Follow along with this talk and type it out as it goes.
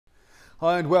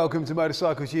Hi and welcome to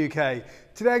Motorcycles UK.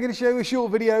 Today I'm going to show you a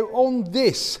short video on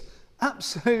this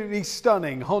absolutely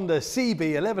stunning Honda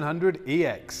CB1100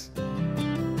 EX.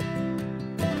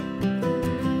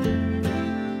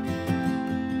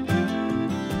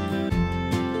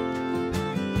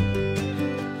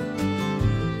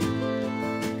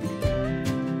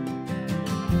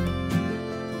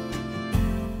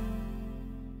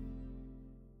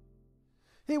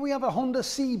 Here we have a Honda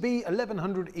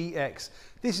CB1100 EX.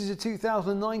 This is a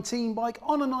 2019 bike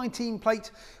on a 19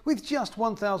 plate with just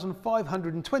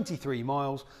 1,523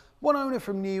 miles, one owner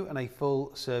from new and a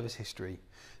full service history.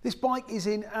 This bike is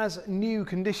in as new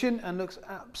condition and looks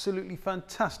absolutely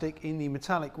fantastic in the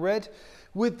metallic red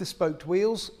with the spoked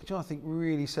wheels, which I think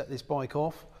really set this bike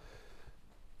off.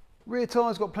 Rear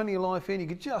tyres got plenty of life in, you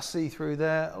can just see through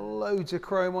there, loads of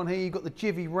chrome on here, you've got the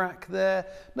Givi rack there,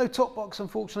 no top box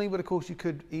unfortunately, but of course you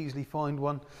could easily find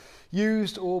one,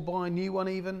 used or buy a new one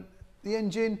even. The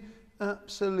engine,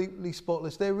 absolutely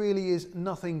spotless, there really is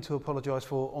nothing to apologise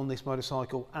for on this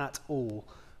motorcycle at all.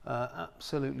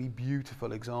 Absolutely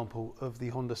beautiful example of the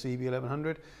Honda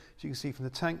CB1100, as you can see from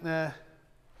the tank there.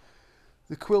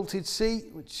 The quilted seat,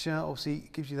 which obviously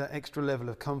gives you that extra level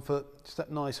of comfort. Just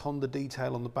that nice Honda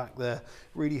detail on the back there,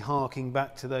 really harking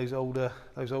back to those older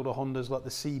Hondas like the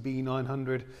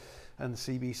CB900 and the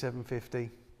CB750.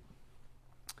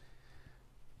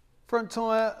 Front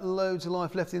tyre, loads of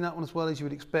life left in that one as well, as you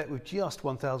would expect, with just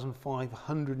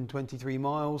 1,523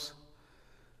 miles.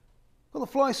 Got the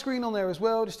fly screen on there as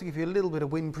well, just to give you a little bit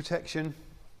of wind protection.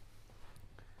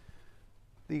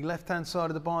 The left-hand side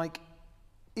of the bike,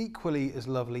 equally as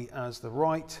lovely as the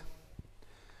right.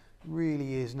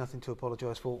 Really is nothing to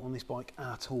apologise for on this bike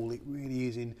at all. It really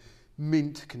is in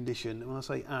mint condition. And when I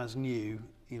say as new,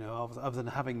 you know, other than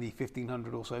having the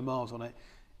 1,500 or so miles on it,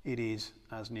 it is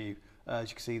as new. As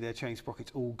you can see there, chain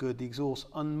sprockets all good. The exhaust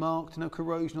unmarked, no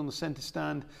corrosion on the centre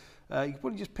stand. You can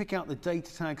probably just pick out the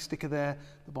data tag sticker there.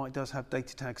 The bike does have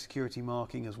data tag security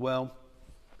marking as well.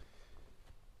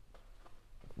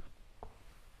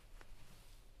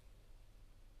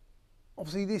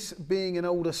 Obviously, this being an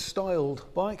older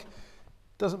styled bike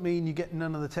doesn't mean you get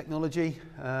none of the technology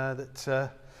that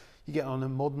you get on a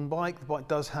modern bike. The bike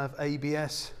does have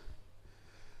ABS,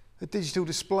 a digital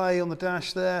display on the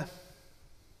dash there.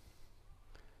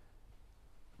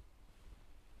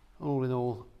 All in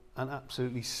all, an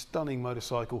absolutely stunning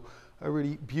motorcycle, a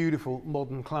really beautiful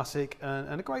modern classic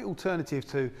and a great alternative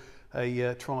to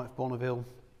a Triumph Bonneville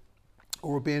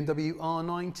or a BMW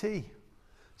R9T.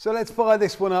 So let's fire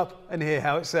this one up and hear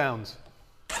how it sounds.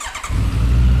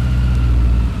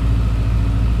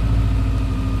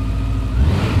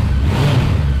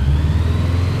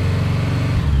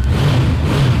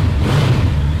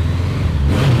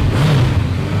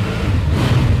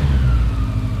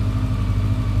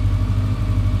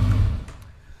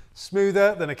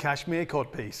 Smoother than a cashmere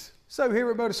codpiece. So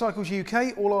here at Motorcycles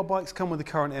UK, all our bikes come with a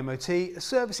current MOT, a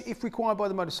service if required by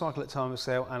the motorcycle at time of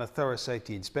sale, and a thorough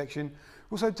safety inspection.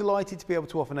 We're also delighted to be able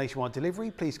to offer nationwide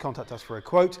delivery. Please contact us for a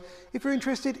quote. If you're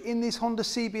interested in this Honda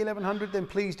CB1100, then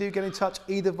please do get in touch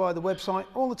either via the website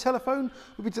or on the telephone.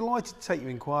 We'll be delighted to take your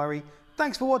inquiry.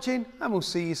 Thanks for watching, and we'll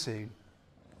see you soon.